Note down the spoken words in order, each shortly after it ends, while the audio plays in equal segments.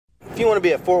you want to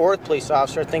be a Fort Worth police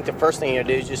officer, I think the first thing you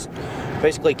do is just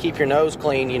basically keep your nose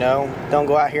clean, you know. Don't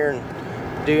go out here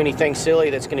and do anything silly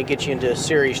that's going to get you into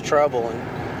serious trouble.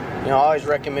 And, you know, I always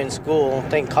recommend school. I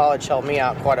think college helped me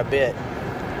out quite a bit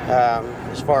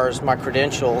as far as my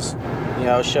credentials. You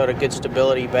know, showed a good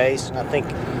stability base. And I think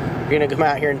if you're going to come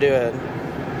out here and do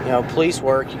police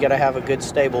work, you got to have a good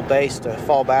stable base to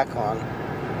fall back on.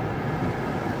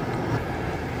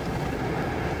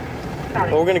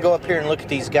 But we're going to go up here and look at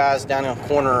these guys down in the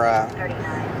corner,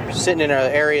 sitting in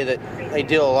an area that they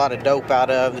deal a lot of dope out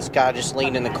of. This guy just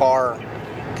leaned in the car.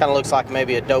 Kind of looks like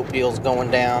maybe a dope deal's going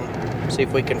down. See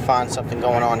if we can find something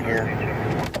going on here.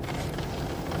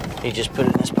 He just put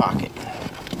it in his pocket.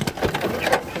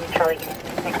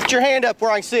 Put your hand up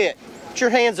where I can see it. Put your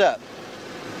hands up.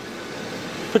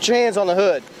 Put your hands on the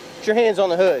hood. Put your hands on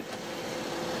the hood.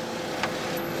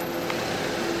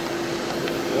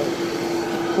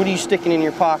 What are you sticking in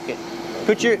your pocket?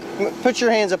 Put your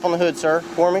hands up on the hood, sir,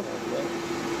 for me.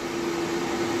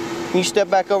 Can you step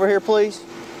back over here, please?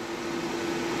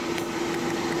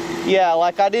 Yeah,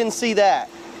 like I didn't see that.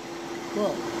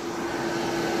 What?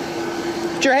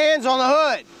 Put your hands on the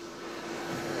hood.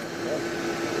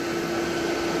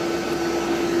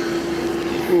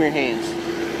 Give me your hands.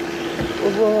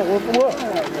 What?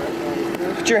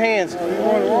 Put your hands. What do you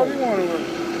want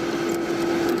to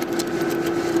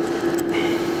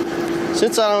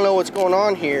Since I don't know what's going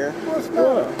on here. What's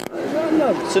going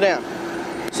on? Sit down.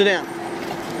 Sit down.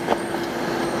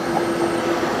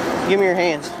 Give me your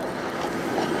hands.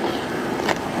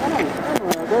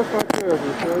 That's my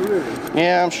cousin, so really.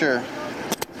 Yeah, I'm sure.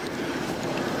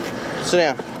 Sit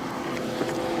down.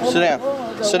 Sit down.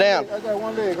 Sit down. I got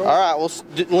one leg. All right, well,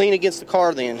 lean against the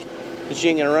car then, because you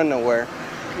ain't gonna run nowhere.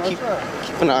 Keep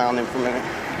an eye on him for a minute.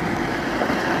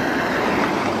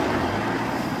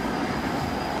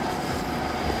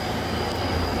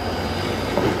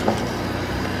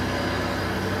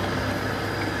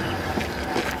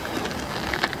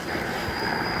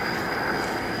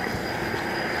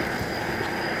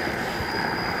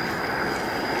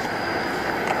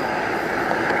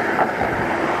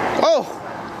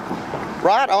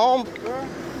 Right on.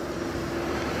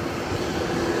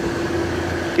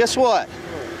 Guess what?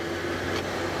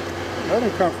 That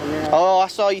didn't come from me. Oh, I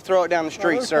saw you throw it down the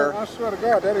street, sir. I swear to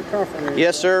God, that didn't come from me.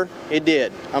 Yes, sir, it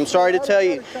did. I'm sorry to tell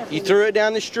you. You threw it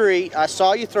down the street. I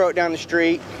saw you throw it down the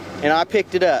street, and I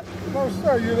picked it up. No,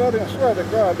 sir, you didn't swear to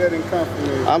God that didn't come from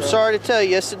me. I'm sorry to tell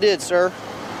you. Yes, it did, sir.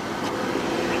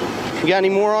 You got any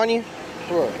more on you?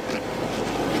 What?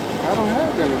 I don't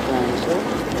have anything,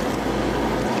 sir.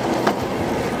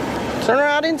 Turn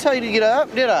around. I didn't tell you to get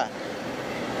up, did I?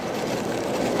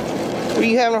 What are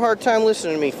you having a hard time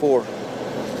listening to me for?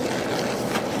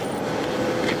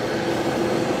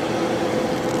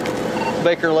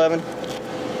 Baker 11.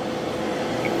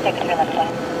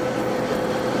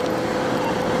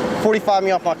 45 me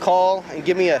off my call and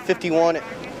give me a 51 at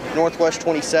Northwest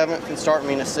 27th and start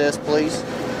me an assist, please.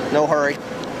 No hurry.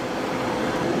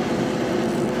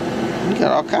 We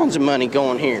got all kinds of money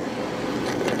going here.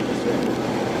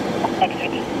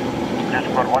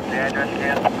 Discord, what's the address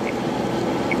again?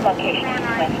 Location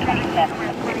West 27.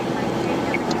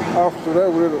 Officer,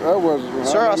 that was...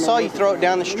 Sir, I saw you throw it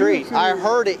down the street. I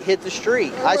heard it hit the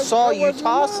street. I saw you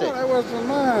toss it. That wasn't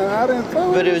mine. I didn't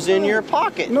throw it. But it was in your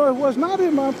pocket. No, it was not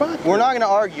in my pocket. We're not going to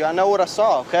argue. I know what I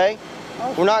saw, okay?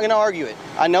 We're not going to argue it.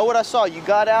 I know what I saw. You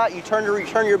got out, you turned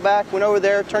your back, went over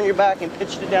there, turned your back, and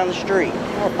pitched it down the street.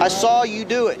 I saw you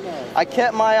do it. I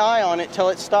kept my eye on it till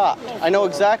it stopped. I know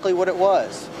exactly what it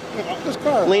was.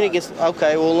 Lean against,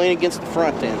 okay, well lean against the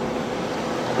front then.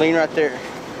 Lean right there.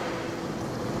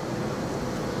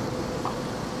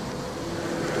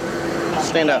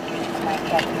 Stand up.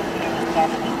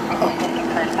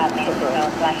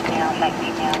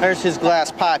 There's his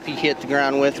glass pipe he hit the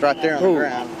ground with right there on the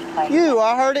ground. You,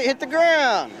 I heard it hit the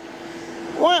ground.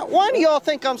 Why do y'all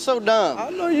think I'm so dumb? I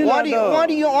know you're not dumb.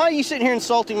 Why are you sitting here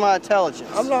insulting my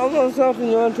intelligence? I'm not insulting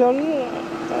your intelligence.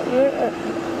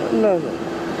 Nothing.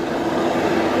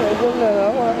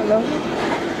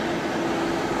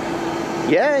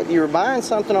 Yeah, you were buying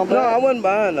something on. No, I wasn't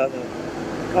buying nothing.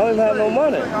 I don't even have no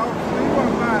money. I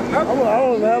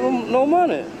don't even have no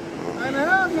money. I didn't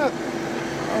have nothing.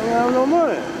 I don't have no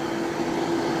money.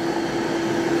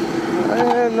 I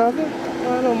didn't have nothing. I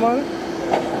had no money. I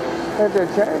had that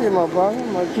change in my pocket,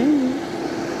 my keys.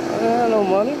 I didn't have no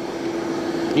money.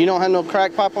 You don't have no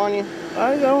crack pipe on you?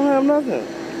 I don't have nothing.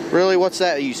 Really? What's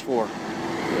that used for?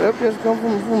 That just come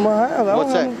from my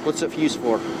house. What's it used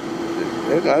for?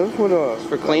 That's what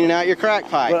for cleaning out your crack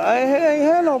pipe. But I ain't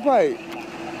had no pipe.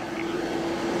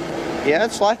 Yeah,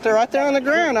 it's like they're right there on the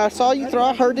ground. I saw you throw.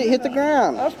 I heard it hit the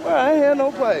ground. I swear I ain't had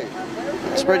no plate.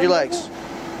 Spread your legs.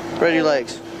 Spread your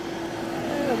legs.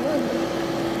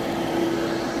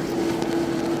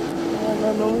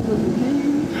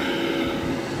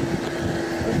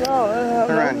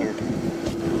 Turn around here.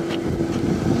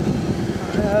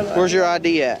 Where's your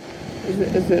ID at?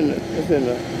 It's in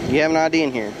the. You have an ID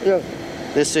in here? Yeah.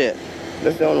 This it?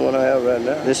 That's the only one I have right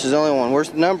now. This is the only one. Where's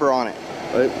the number on it?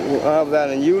 I have that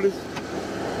in Euless.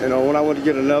 You know, when I went to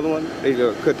get another one, they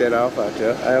just cut that off out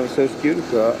there. I have a Social Security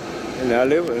card, and I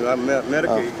live with a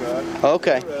Medicaid card.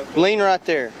 Okay. Lean right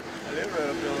there. I live right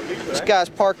up there on these, This right? guy's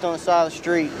parked on the side of the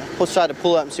street. We'll decide to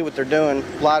pull up and see what they're doing.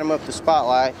 Light him up the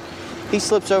spotlight. He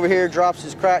slips over here, drops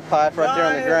his crack pipe right there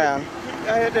on the ground.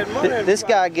 I had that money. This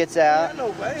guy gets out,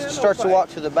 starts to walk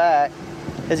to the back.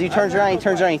 As he turns around,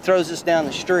 he throws this down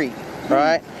the street,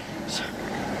 right?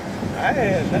 I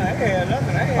had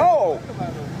nothing. Oh!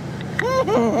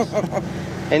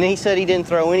 And then he said he didn't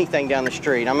throw anything down the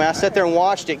street. I mean, I sat there and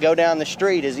watched it go down the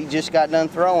street as he just got done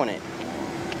throwing it.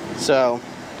 So,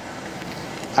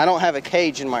 I don't have a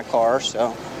cage in my car,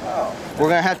 so we're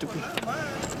gonna have to.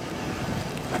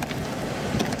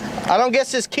 I don't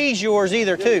guess this key's yours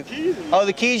either, too. Oh,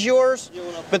 the key's yours?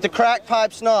 But the crack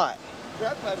pipe's not.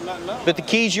 But the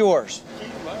key's yours.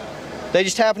 They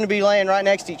just happen to be laying right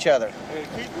next to each other.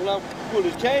 When I pulled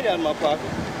his chain out of my pocket,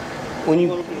 When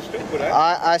you,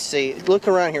 I see. Look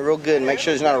around here real good and make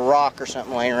sure there's not a rock or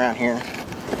something laying around here. I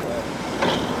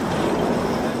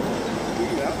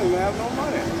don't even have no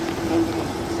money.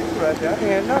 Right there, I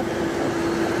had nothing.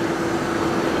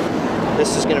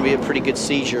 This is going to be a pretty good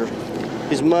seizure.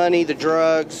 His money, the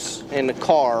drugs, and the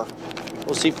car.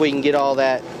 We'll see if we can get all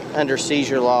that under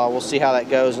seizure law. We'll see how that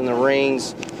goes in the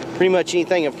rings. Pretty much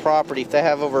anything of property. If they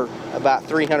have over about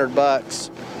 300 bucks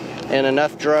and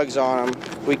enough drugs on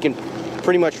them, we can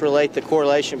pretty much relate the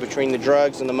correlation between the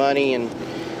drugs and the money, and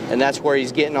that's where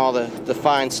he's getting all the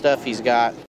fine stuff he's got.